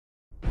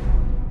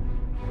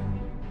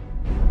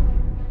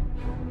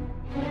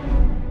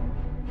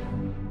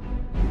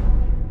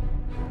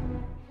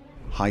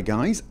Hi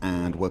guys,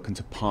 and welcome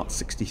to part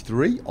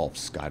 63 of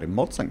Skyrim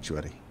Mod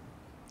Sanctuary.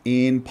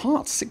 In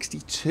part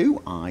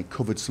 62 I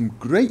covered some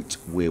great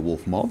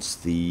werewolf mods,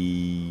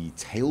 the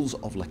Tales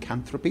of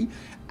Lycanthropy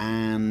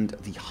and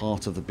the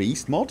Heart of the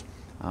Beast mod,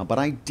 but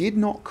I did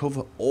not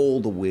cover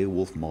all the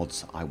werewolf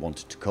mods I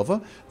wanted to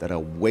cover. There are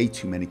way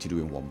too many to do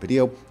in one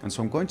video, and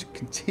so I'm going to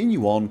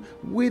continue on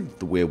with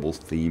the werewolf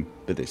theme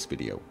for this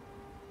video.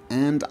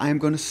 And I'm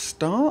going to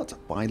start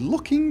by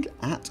looking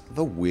at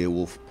the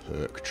werewolf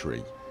perk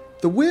tree.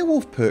 The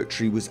werewolf perk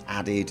tree was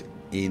added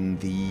in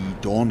the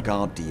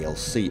Dawnguard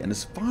DLC, and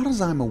as far as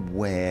I'm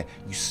aware,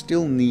 you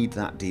still need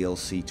that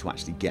DLC to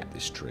actually get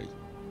this tree.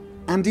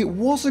 And it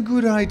was a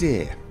good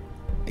idea.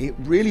 It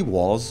really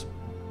was,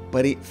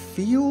 but it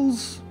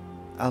feels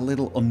a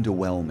little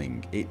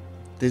underwhelming.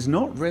 There's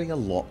not really a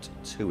lot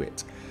to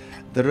it.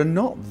 There are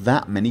not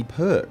that many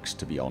perks,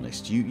 to be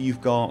honest. You've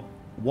got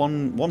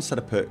one set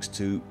of perks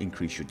to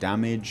increase your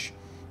damage,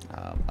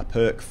 a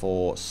perk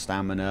for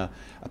stamina,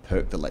 a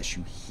perk that lets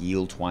you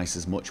heal twice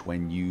as much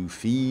when you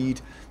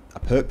feed, a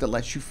perk that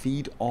lets you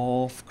feed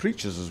off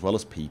creatures as well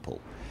as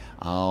people.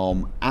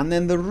 And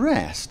then the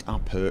rest are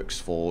perks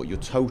for your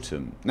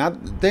totem. Now,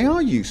 they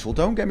are useful,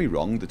 don't get me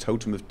wrong. The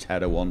Totem of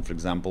Terror one, for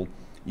example,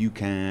 you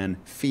can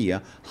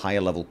fear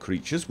higher level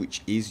creatures,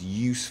 which is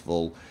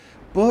useful.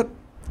 But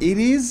it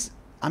is,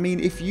 I mean,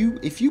 if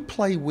you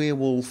play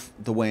werewolf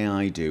the way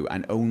I do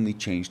and only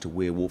change to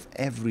werewolf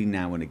every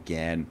now and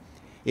again,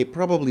 it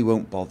probably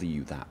won't bother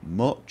you that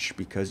much,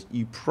 because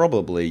you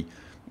probably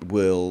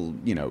will,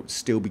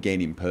 still be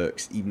gaining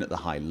perks even at the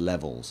high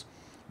levels.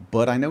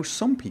 But I know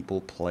some people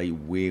play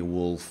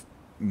werewolf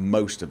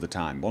most of the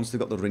time. Once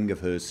they've got the Ring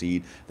of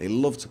Herseed, they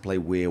love to play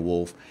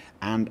werewolf,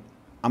 and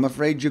I'm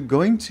afraid you're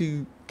going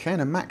to kind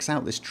of max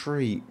out this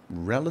tree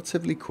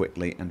relatively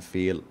quickly and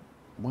feel,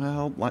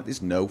 well, like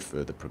there's no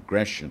further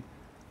progression.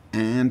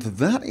 And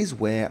that is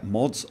where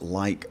mods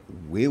like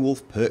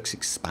Werewolf Perks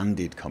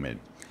Expanded come in.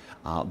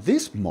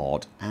 This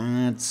mod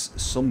adds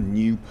some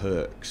new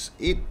perks.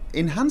 It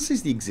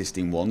enhances the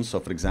existing ones,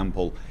 so for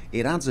example,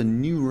 it adds a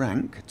new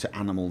rank to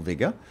Animal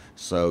Vigor,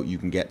 so you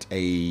can get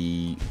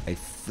a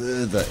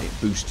further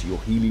boost to your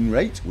healing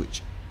rate,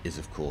 which is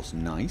of course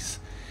nice.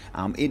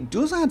 It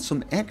does add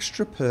some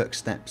extra perk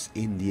steps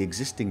in the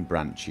existing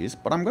branches,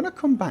 but I'm going to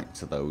come back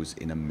to those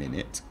in a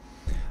minute.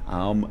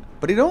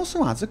 But it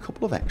also adds a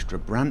couple of extra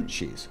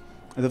branches.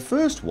 The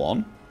first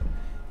one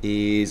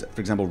is,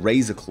 for example,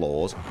 Razor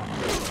Claws,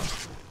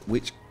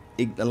 which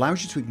it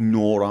allows you to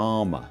ignore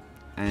armor,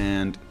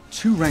 and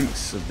 2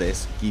 ranks of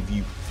this give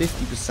you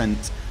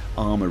 50%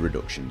 armor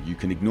reduction. You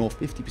can ignore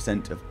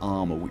 50% of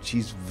armor, which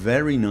is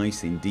very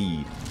nice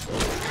indeed.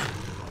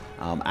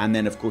 And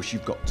then of course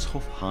you've got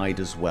Tough Hide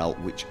as well,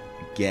 which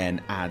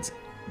again adds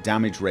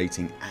damage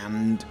rating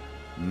and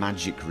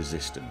magic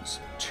resistance.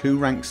 2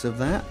 ranks of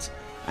that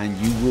and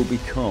you will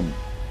become,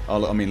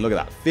 I mean, look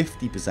at that,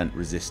 50%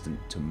 resistant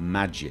to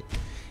magic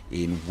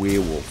in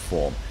werewolf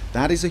form.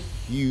 That is a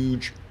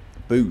huge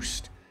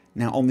boost.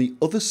 Now on the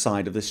other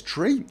side of this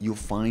tree you'll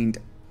find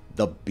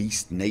the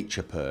Beast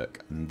Nature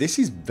perk, and this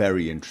is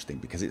very interesting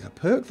because it's a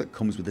perk that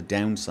comes with a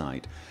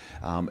downside.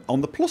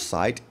 On the plus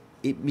side,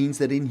 it means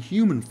that in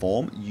human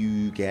form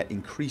you get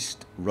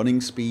increased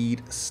running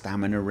speed,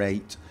 stamina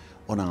rate,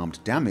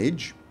 unarmed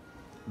damage,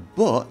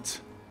 but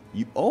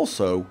you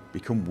also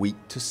become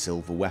weak to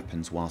silver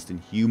weapons whilst in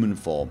human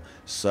form,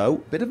 so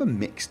a bit of a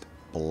mixed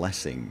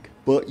blessing.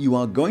 But you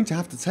are going to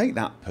have to take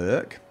that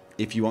perk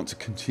if you want to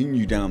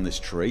continue down this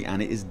tree,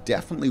 and it is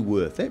definitely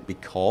worth it,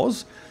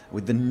 because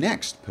with the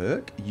next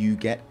perk you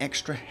get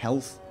extra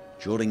health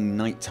during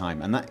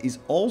nighttime, and that is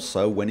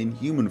also when in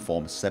human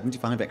form,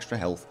 75 extra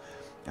health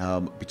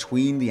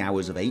between the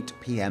hours of 8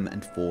 PM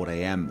and 4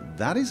 AM.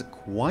 That is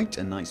quite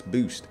a nice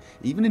boost.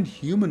 Even in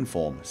human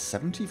form,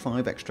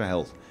 75 extra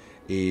health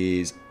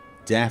is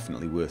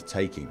definitely worth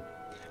taking.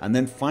 And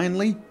then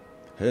finally,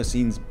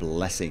 Hircine's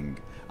Blessing.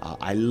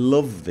 I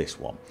love this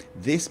one.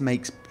 This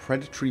makes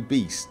predatory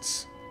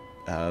beasts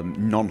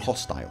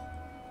non-hostile.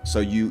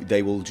 So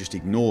they will just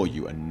ignore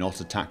you and not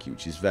attack you,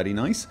 which is very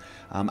nice.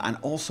 And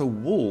also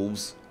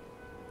wolves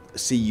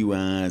see you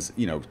as,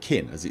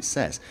 kin, as it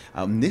says.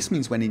 This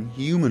means when in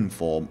human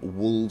form,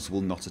 wolves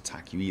will not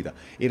attack you either.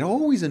 It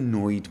always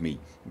annoyed me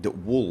that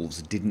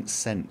wolves didn't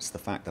sense the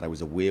fact that I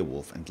was a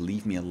werewolf and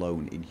leave me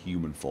alone in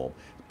human form.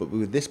 But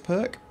with this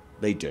perk,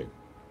 they do.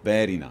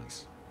 Very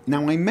nice.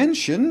 Now, I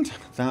mentioned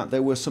that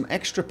there were some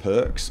extra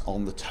perks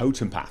on the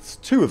totem paths,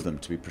 2 of them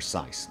to be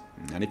precise.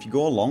 And if you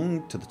go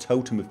along to the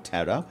Totem of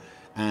Terror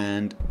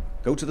and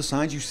go to the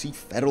side, you see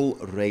Feral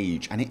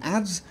Rage, and it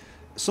adds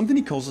something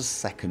he calls a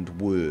second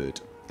word.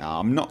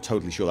 I'm not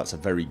totally sure that's a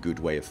very good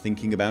way of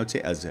thinking about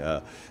it, as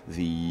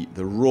the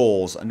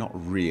roars are not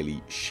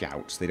really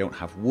shouts. They don't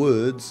have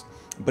words,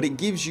 but it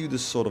gives you the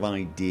sort of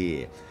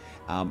idea.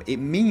 It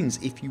means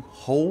if you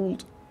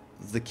hold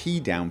the key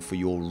down for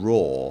your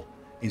roar,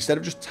 instead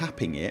of just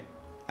tapping it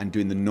and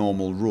doing the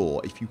normal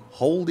roar, if you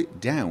hold it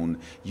down,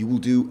 you will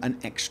do an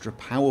extra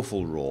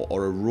powerful roar,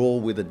 or a roar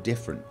with a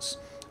difference.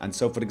 And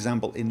so, for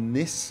example, in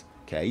this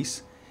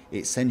case,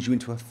 it sends you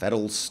into a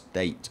feral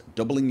state,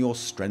 doubling your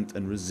strength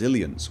and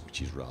resilience,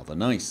 which is rather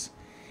nice.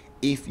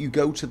 If you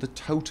go to the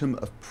Totem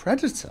of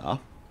Predator,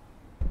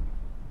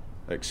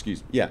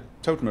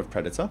 Totem of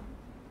Predator,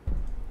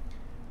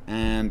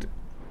 and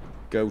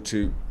go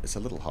to, it's a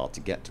little hard to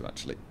get to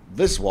actually,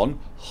 this one,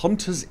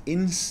 Hunter's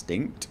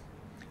Instinct,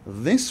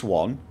 this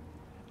one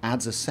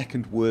adds a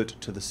second word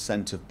to the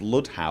scent of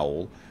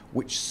Bloodhowl,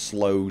 which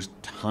slows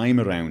time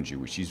around you,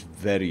 which is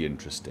very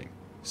interesting.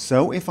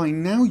 So if I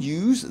now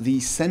use the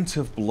scent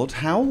of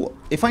Bloodhowl,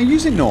 if I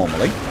use it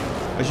normally,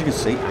 as you can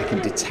see, I can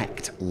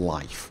detect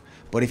life.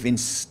 But if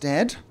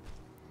instead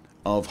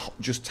of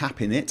just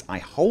tapping it, I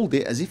hold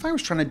it as if I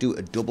was trying to do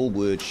a double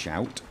word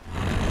shout,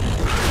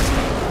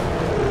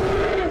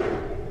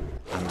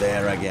 and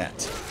there I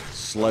get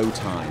slow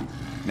time.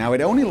 Now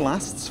it only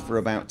lasts for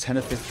about 10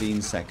 or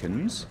 15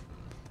 seconds.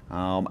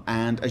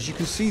 And as you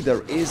can see,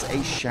 there is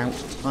a shout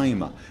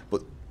timer,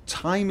 but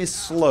time is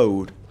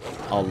slowed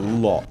a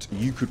lot.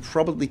 You could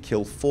probably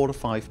kill 4 to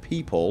 5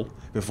 people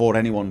before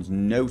anyone's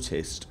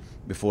noticed,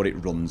 before it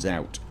runs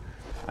out.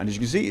 And as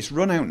you can see, it's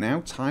run out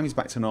now, time is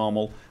back to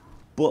normal,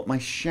 but my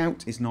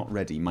shout is not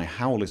ready, my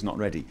howl is not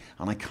ready,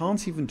 and I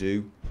can't even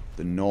do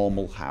the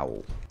normal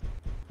howl,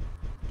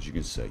 as you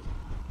can see.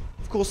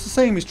 Of course, the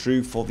same is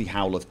true for the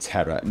Howl of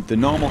Terror. The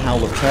normal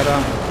Howl of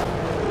Terror,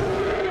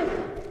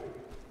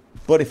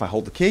 but if I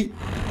hold the key,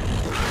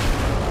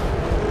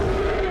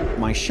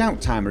 my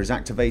shout timer is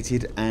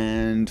activated,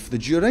 and for the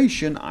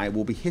duration I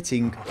will be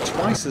hitting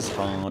twice as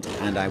hard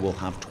and I will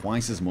have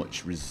twice as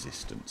much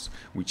resistance,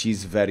 which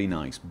is very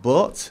nice.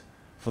 But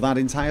for that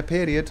entire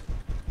period,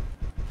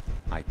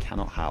 I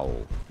cannot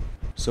howl.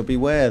 So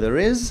beware, there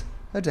is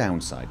a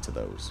downside to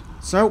those.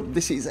 So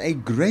this is a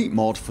great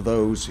mod for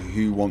those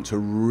who want to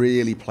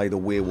really play the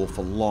werewolf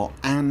a lot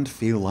and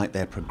feel like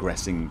they're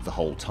progressing the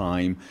whole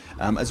time,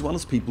 as well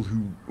as people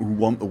who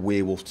want the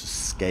werewolf to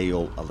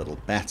scale a little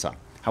better.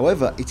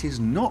 However, it is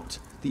not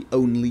the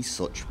only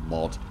such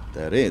mod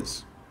there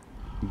is.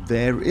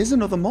 There is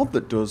another mod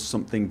that does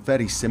something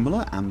very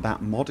similar, and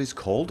that mod is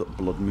called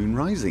Bloodmoon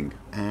Rising.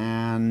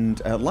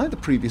 And like the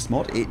previous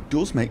mod, it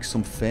does make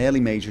some fairly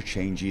major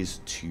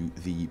changes to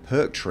the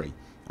perk tree.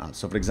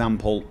 So for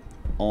example,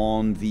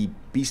 on the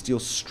Bestial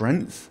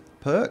Strength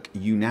perk,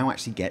 you now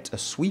actually get a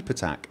sweep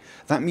attack.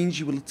 That means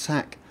you will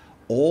attack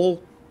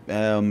all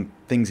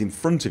things in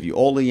front of you,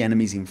 all the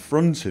enemies in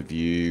front of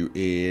you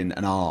in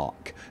an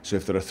arc. So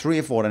if there are 3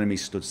 or 4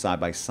 enemies stood side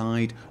by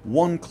side,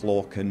 one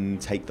claw can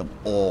take them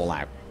all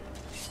out.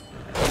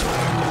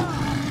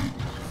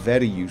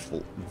 Very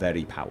useful,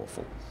 very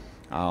powerful.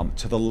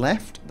 To the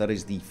left, that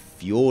is the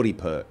Fury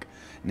perk.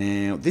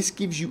 Now, this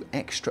gives you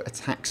extra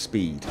attack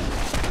speed.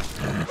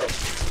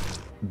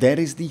 There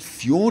is the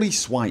Fury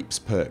Swipes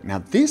perk. Now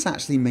this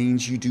actually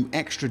means you do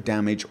extra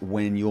damage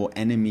when your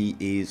enemy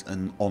is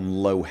on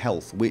low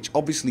health, which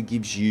obviously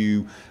gives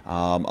you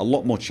a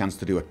lot more chance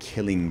to do a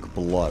killing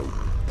blow.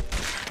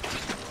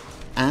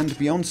 And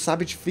beyond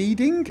Savage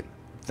Feeding,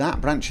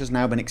 that branch has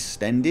now been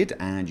extended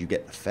and you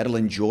get Feral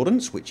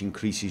Endurance, which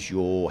increases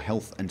your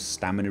health and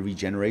stamina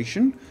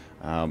regeneration.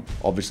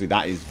 Obviously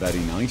that is very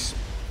nice.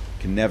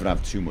 Can never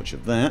have too much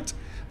of that.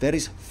 There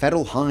is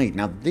Feral Hide.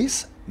 Now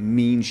this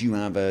means you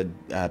have a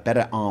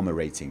better armor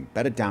rating,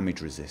 better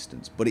damage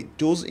resistance, but it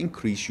does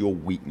increase your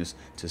weakness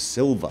to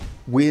silver.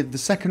 With the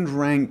second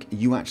rank,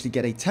 you actually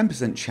get a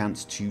 10%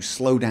 chance to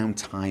slow down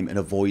time and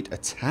avoid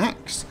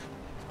attacks,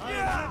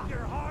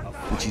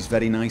 which is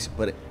very nice,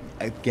 but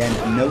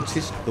again,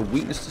 notice the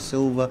weakness to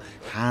silver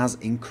has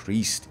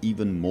increased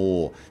even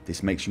more.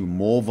 This makes you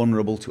more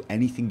vulnerable to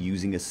anything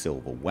using a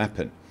silver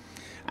weapon.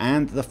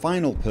 And the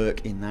final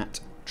perk in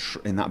that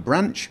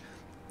branch,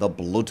 the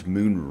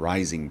Bloodmoon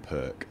Rising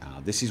perk.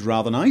 This is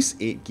rather nice.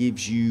 It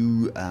gives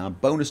you a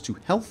bonus to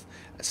health,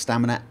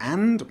 stamina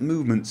and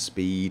movement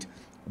speed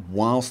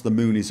whilst the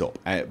moon is up.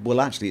 Well,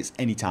 actually it's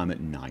any time at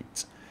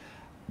night.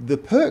 The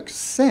perk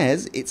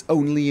says it's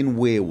only in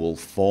werewolf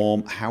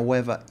form,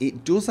 however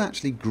it does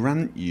actually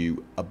grant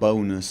you a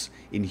bonus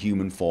in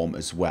human form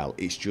as well.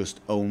 It's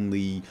just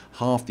only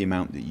half the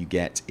amount that you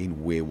get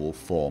in werewolf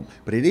form,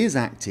 but it is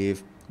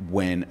active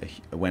when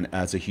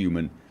as a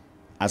human,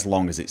 as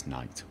long as it's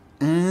night.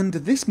 And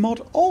this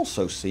mod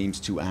also seems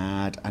to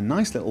add a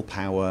nice little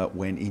power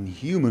when in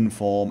human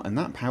form, and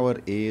that power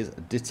is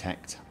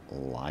Detect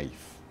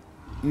Life.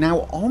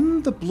 Now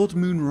on the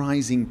Bloodmoon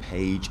Rising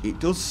page, it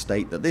does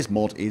state that this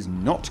mod is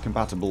not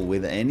compatible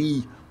with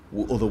any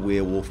other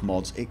werewolf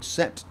mods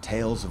except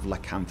Tales of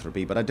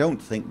Lycanthropy, but I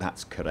don't think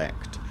that's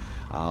correct.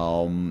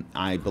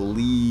 I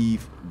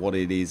believe what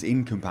it is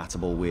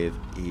incompatible with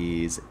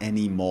is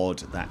any mod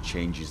that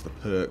changes the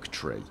perk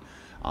tree.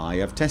 I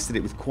have tested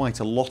it with quite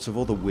a lot of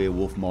other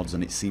werewolf mods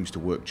and it seems to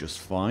work just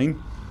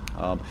fine.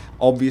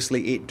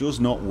 Obviously it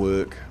does not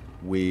work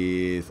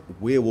with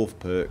Werewolf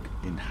Perk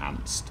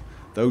Enhanced.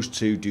 Those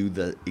two do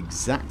the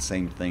exact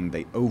same thing,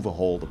 they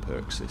overhaul the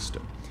perk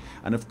system.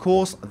 And of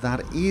course,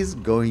 that is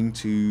going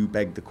to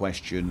beg the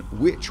question,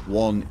 which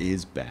one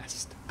is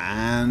best?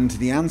 And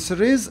the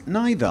answer is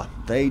neither.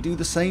 They do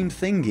the same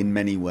thing in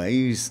many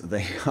ways.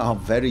 They are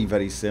very,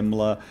 very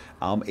similar.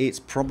 It's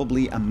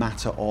probably a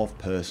matter of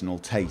personal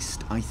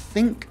taste. I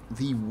think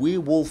the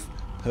Werewolf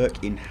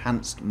perk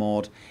enhanced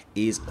mod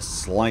is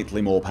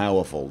slightly more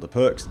powerful. The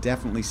perks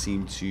definitely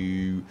seem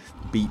to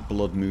beat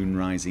Bloodmoon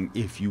Rising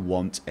if you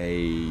want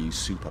a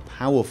super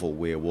powerful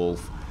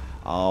werewolf.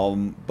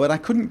 But I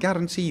couldn't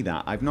guarantee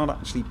that. I've not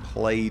actually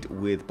played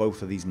with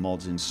both of these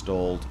mods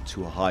installed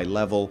to a high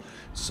level,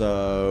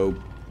 so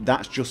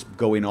that's just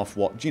going off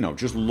what, you know,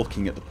 just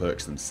looking at the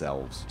perks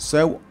themselves.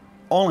 So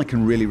all I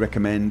can really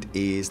recommend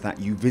is that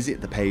you visit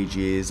the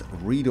pages,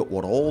 read up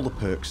what all the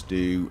perks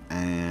do,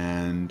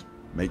 and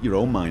make your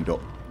own mind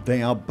up.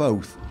 They are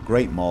both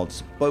great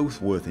mods,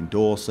 both worth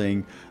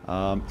endorsing.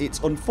 It's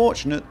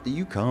unfortunate that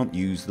you can't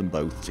use them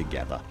both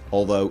together.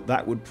 Although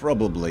that would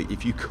probably,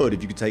 if you could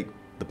take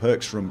the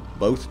perks from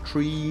both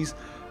trees,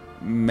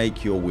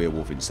 make your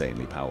werewolf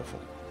insanely powerful.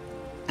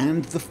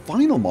 And the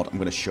final mod I'm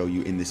going to show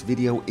you in this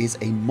video is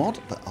a mod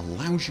that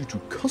allows you to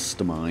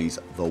customize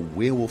the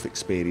werewolf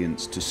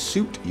experience to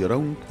suit your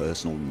own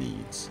personal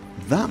needs.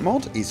 That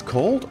mod is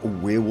called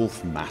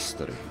Werewolf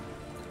Mastery.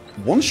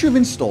 Once you've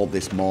installed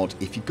this mod,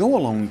 if you go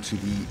along to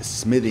the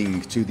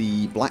smithing, to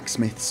the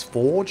blacksmith's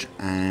forge,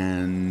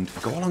 and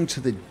go along to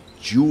the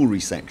jewelry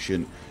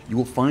section, you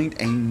will find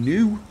a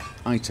new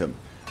item,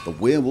 the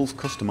Werewolf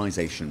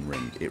Customization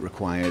Ring. It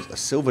requires a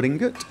silver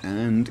ingot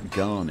and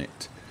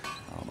garnet.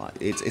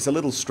 It's a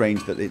little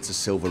strange that it's a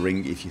silver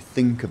ring if you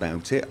think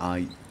about it.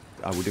 I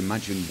would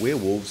imagine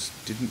werewolves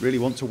didn't really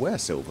want to wear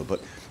silver,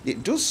 but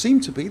it does seem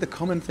to be the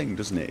common thing,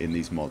 doesn't it, in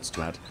these mods,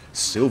 to add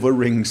silver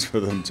rings for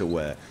them to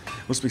wear.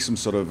 Must be some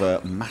sort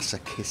of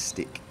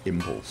masochistic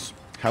impulse.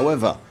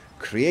 However,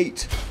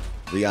 create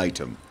the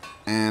item,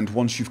 and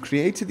once you've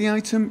created the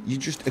item, you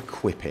just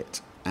equip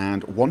it.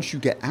 And once you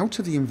get out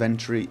of the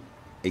inventory,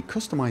 a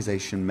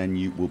customization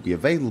menu will be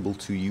available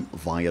to you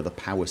via the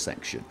power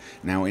section.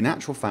 Now, in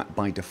actual fact,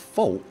 by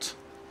default,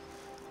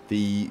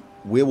 the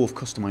Werewolf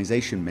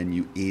customization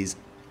menu is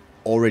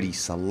already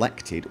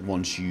selected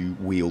once you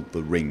wield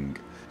the ring.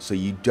 So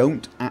you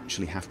don't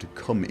actually have to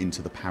come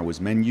into the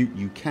powers menu,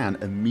 you can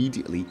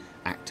immediately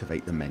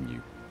activate the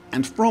menu.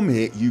 And from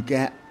here you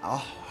get a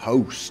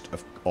host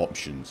of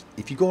options.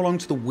 If you go along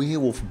to the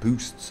werewolf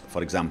boosts,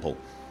 for example,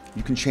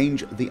 you can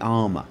change the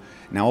armor.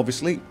 Now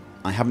obviously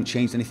I haven't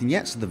changed anything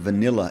yet, so the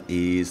vanilla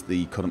is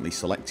the currently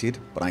selected,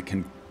 but I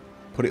can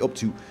put it up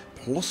to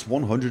plus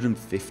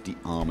 150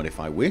 armor if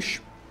I wish.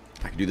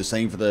 I can do the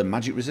same for the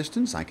magic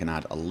resistance. I can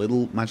add a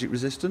little magic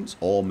resistance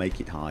or make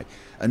it high,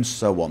 and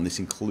so on. This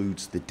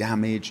includes the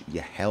damage,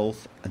 your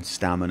health and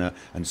stamina,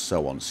 and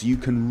so on. So you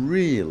can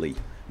really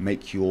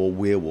make your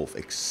werewolf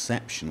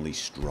exceptionally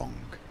strong.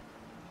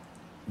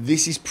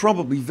 This is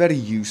probably very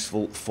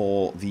useful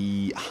for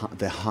the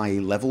high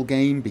level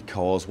game,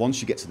 because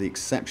once you get to the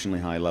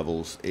exceptionally high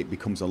levels, it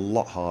becomes a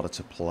lot harder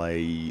to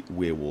play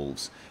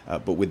werewolves.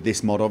 But with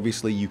this mod,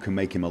 obviously, you can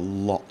make him a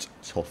lot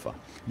tougher.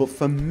 But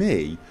for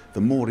me,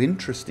 the more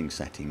interesting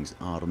settings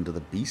are under the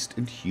beast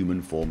and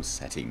human form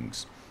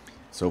settings.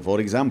 So for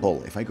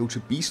example, if I go to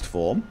beast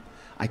form,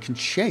 I can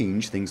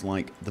change things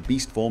like the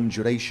beast form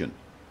duration.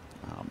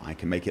 I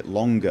can make it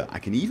longer. I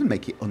can even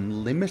make it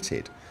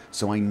unlimited,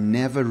 so I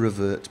never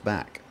revert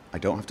back. I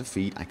don't have to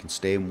feed. I can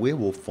stay in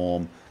werewolf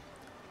form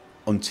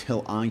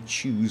until I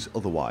choose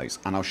otherwise,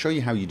 and I'll show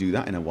you how you do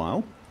that in a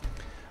while.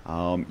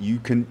 You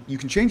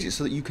can change it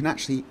so that you can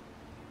actually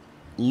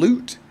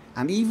loot,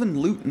 and even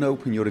loot and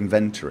open your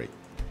inventory.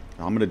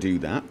 I'm going to do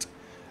that.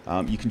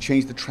 You can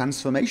change the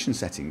transformation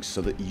settings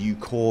so that you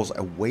cause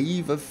a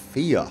wave of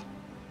fear.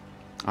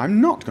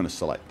 I'm not going to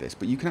select this,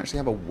 but you can actually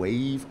have a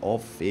wave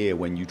of fear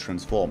when you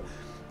transform.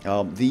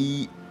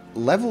 The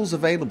levels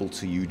available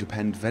to you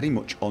depend very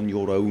much on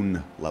your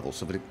own level.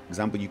 So for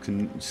example, you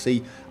can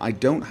see I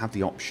don't have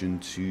the option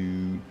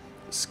to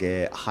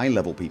scare high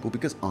level people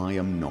because I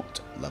am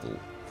not level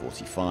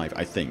 45,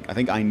 I think. I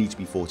think I need to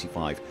be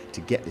 45 to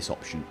get this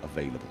option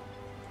available.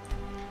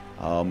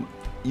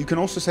 You can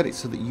also set it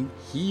so that you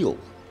heal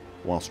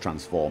whilst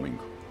transforming.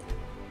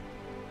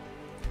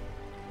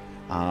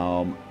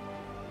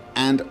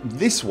 And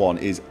this one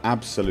is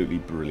absolutely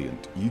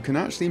brilliant. You can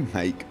actually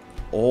make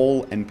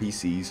all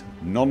NPCs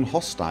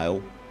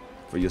non-hostile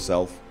for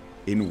yourself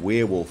in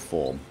werewolf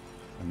form.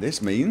 And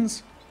this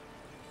means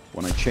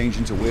when I change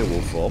into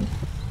werewolf form,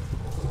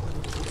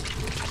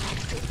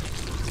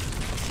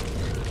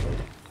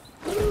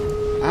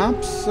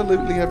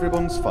 absolutely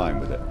everyone's fine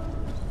with it,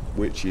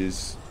 which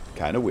is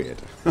kind of weird.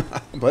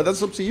 But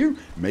that's up to you.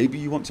 Maybe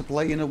you want to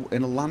play in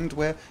a land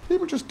where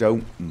people just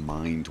don't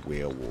mind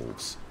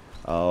werewolves.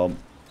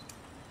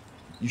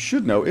 You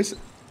should notice,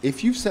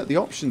 if you've set the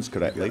options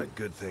correctly, got a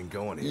good thing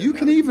going here. you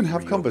can even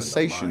have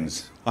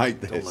conversations like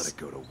this. Don't let it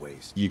go to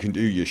waste. You can do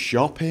your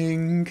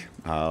shopping,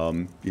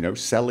 you know,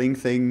 selling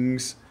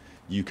things.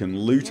 You can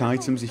loot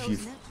items if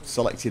you've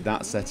selected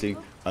that setting,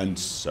 and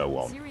so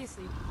on.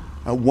 Seriously.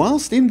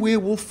 Whilst in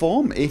werewolf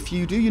form, if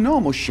you do your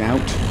normal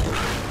shout,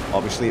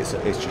 obviously it's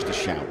just a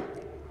shout.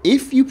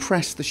 If you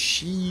press the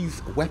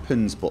sheath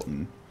weapons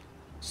button,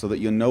 so that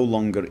you're no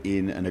longer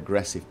in an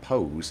aggressive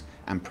pose,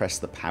 and press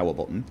the power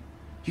button,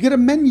 you get a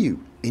menu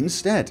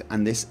instead,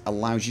 and this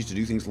allows you to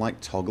do things like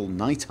toggle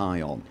night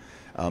eye on.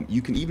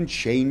 You can even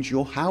change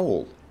your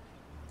howl.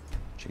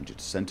 Change it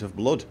to scent of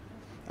blood.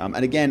 And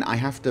again, I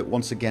have to,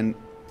 once again,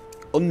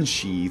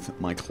 unsheath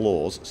my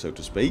claws, so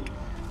to speak.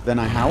 Then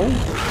I howl.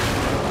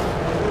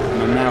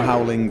 And I'm now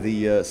howling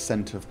the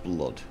scent of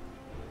blood.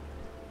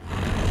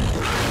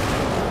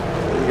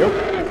 There we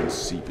go. I can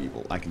see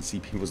people. I can see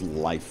people's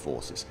life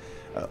forces.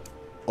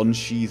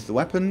 Unsheath the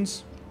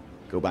weapons.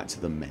 Go back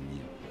to the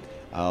menu.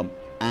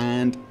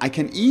 And I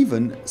can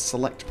even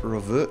select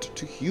revert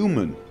to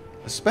human.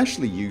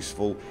 Especially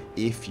useful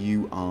if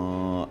you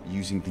are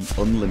using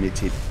the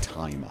unlimited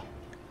timer.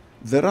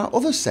 There are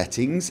other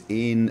settings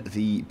in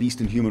the beast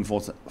and human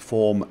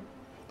form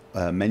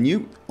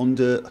menu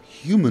under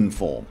human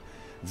form.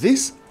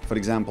 This, for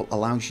example,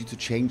 allows you to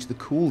change the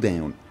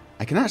cooldown.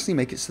 I can actually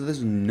make it so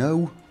there's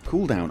no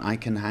cooldown. I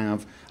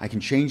can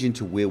change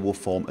into werewolf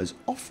form as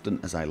often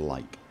as I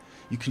like.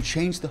 You can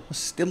change the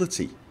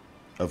hostility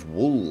of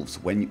wolves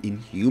when in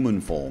human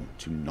form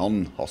to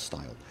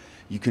non-hostile.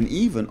 You can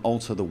even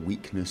alter the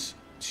weakness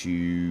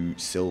to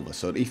silver.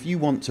 So if you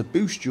want to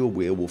boost your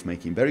werewolf,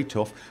 make him very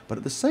tough, but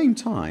at the same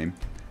time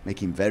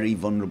make him very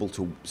vulnerable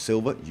to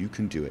silver, you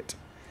can do it.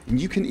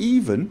 And you can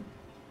even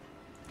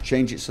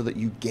change it so that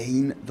you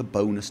gain the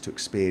bonus to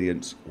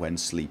experience when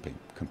sleeping.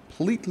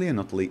 Completely and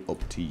utterly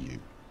up to you.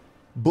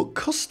 But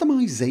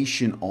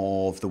customization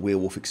of the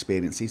werewolf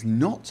experience is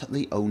not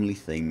the only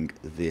thing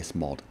this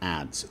mod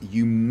adds.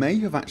 You may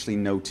have actually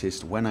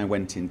noticed when I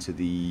went into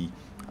the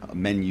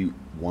menu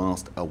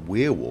whilst a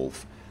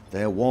werewolf,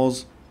 there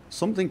was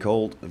something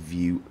called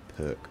View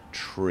Perk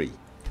Tree.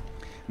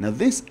 Now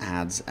this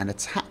adds an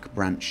attack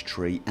branch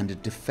tree and a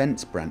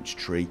defense branch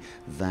tree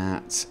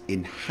that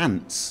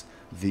enhance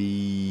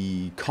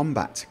the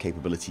combat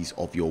capabilities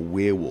of your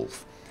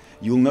werewolf.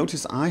 You'll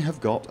notice I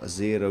have got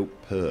 0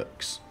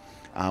 perks.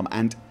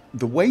 And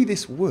the way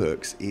this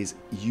works is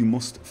you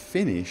must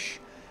finish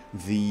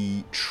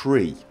the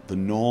tree, the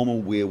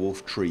normal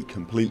werewolf tree,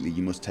 completely.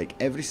 You must take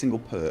every single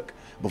perk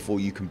before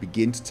you can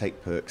begin to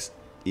take perks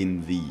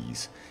in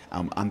these.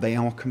 And they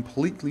are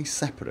completely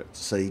separate,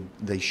 so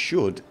they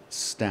should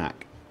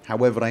stack.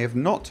 However, I have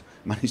not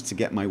managed to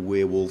get my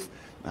werewolf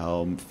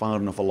far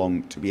enough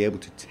along to be able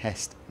to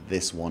test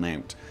this one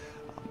out.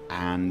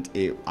 And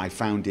I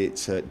found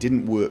it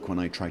didn't work when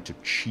I tried to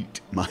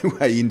cheat my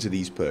way into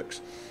these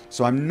perks.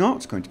 So I'm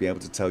not going to be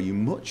able to tell you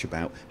much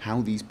about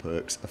how these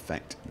perks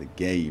affect the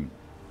game.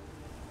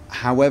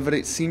 However,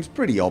 it seems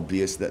pretty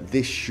obvious that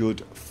this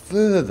should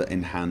further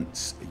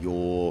enhance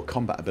your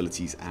combat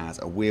abilities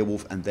as a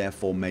werewolf and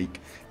therefore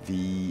make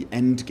the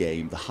end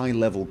game, the high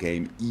level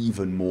game,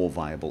 even more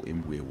viable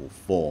in werewolf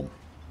form.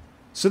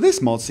 So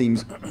this mod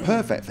seems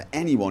perfect for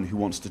anyone who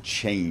wants to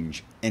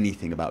change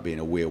anything about being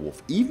a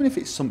werewolf, even if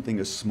it's something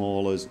as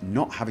small as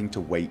not having to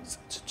wait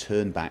to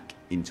turn back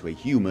into a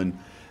human,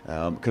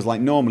 because like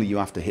normally you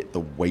have to hit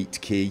the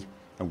wait key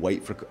and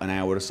wait for an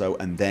hour or so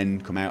and then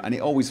come out, and it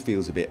always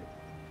feels a bit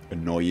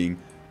annoying.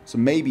 So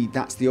maybe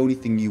that's the only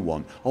thing you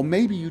want, or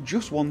maybe you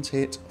just want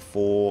it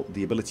for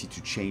the ability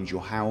to change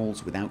your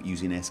howls without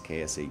using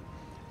SKSE.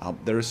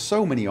 There are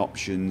so many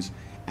options,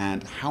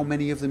 and how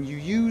many of them you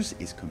use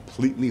is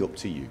completely up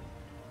to you.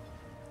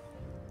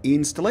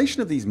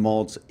 Installation of these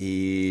mods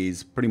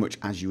is pretty much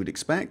as you would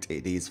expect.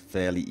 It is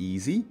fairly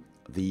easy.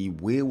 The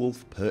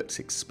Werewolf Perks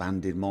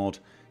Expanded mod,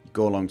 you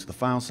go along to the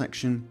file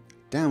section,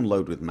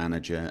 download with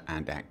Manager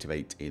and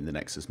activate in the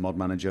Nexus Mod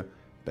Manager.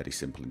 Very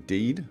simple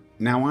indeed.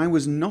 Now I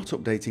was not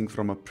updating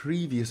from a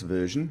previous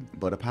version,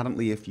 but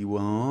apparently if you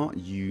are,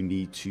 you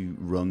need to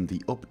run the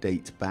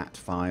update bat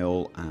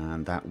file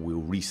and that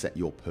will reset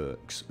your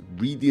perks.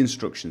 Read the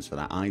instructions for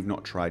that. I've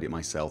not tried it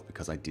myself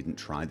because I didn't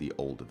try the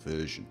older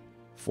version.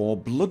 For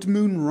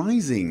Bloodmoon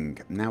Rising,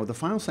 now the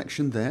file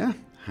section there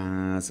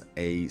has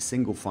a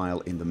single file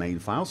in the main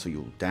file, so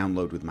you'll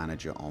download with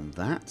Manager on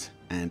that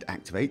and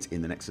activate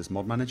in the Nexus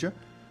Mod Manager.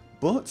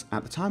 But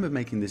at the time of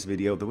making this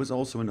video, there was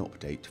also an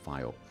update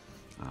file.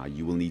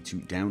 You will need to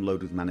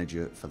download with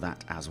Manager for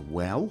that as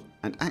well,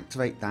 and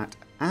activate that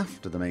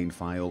after the main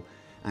file,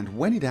 and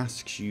when it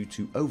asks you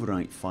to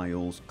overwrite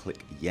files,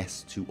 click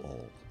Yes to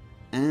all.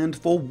 And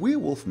for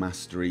Werewolf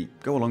Mastery,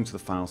 go along to the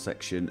file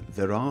section.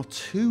 There are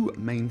 2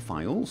 main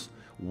files,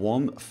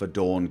 one for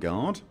Dawn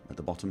Guard at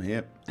the bottom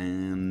here,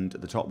 and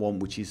the top one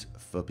which is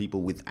for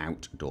people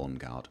without Dawn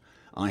Guard.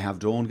 I have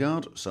Dawn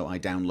Guard, so I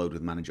download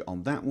with Manager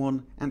on that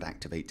one and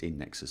activate in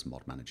Nexus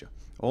Mod Manager.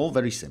 All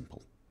very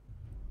simple.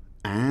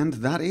 And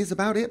that is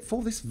about it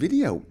for this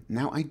video.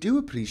 Now I do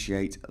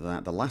appreciate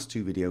that the last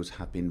 2 videos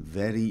have been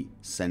very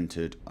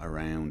centered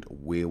around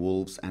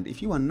werewolves, and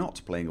if you are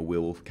not playing a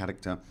werewolf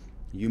character,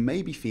 you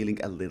may be feeling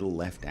a little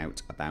left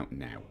out about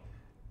now.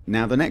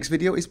 Now, the next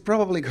video is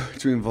probably going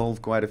to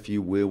involve quite a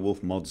few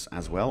werewolf mods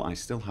as well. I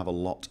still have a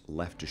lot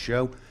left to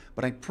show,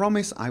 but I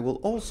promise I will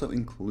also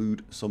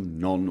include some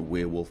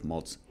non-werewolf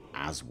mods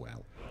as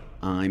well.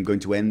 I'm going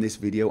to end this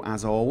video,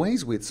 as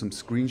always, with some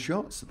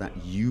screenshots that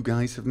you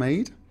guys have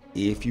made.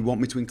 If you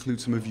want me to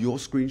include some of your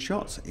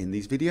screenshots in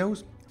these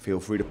videos, feel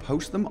free to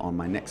post them on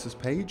my Nexus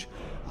page.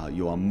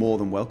 You are more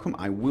than welcome.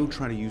 I will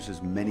try to use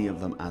as many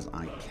of them as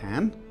I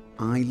can.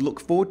 I look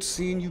forward to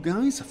seeing you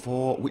guys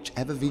for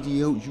whichever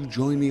video you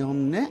join me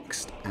on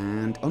next.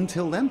 And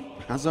until then,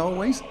 as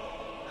always,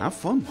 have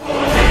fun.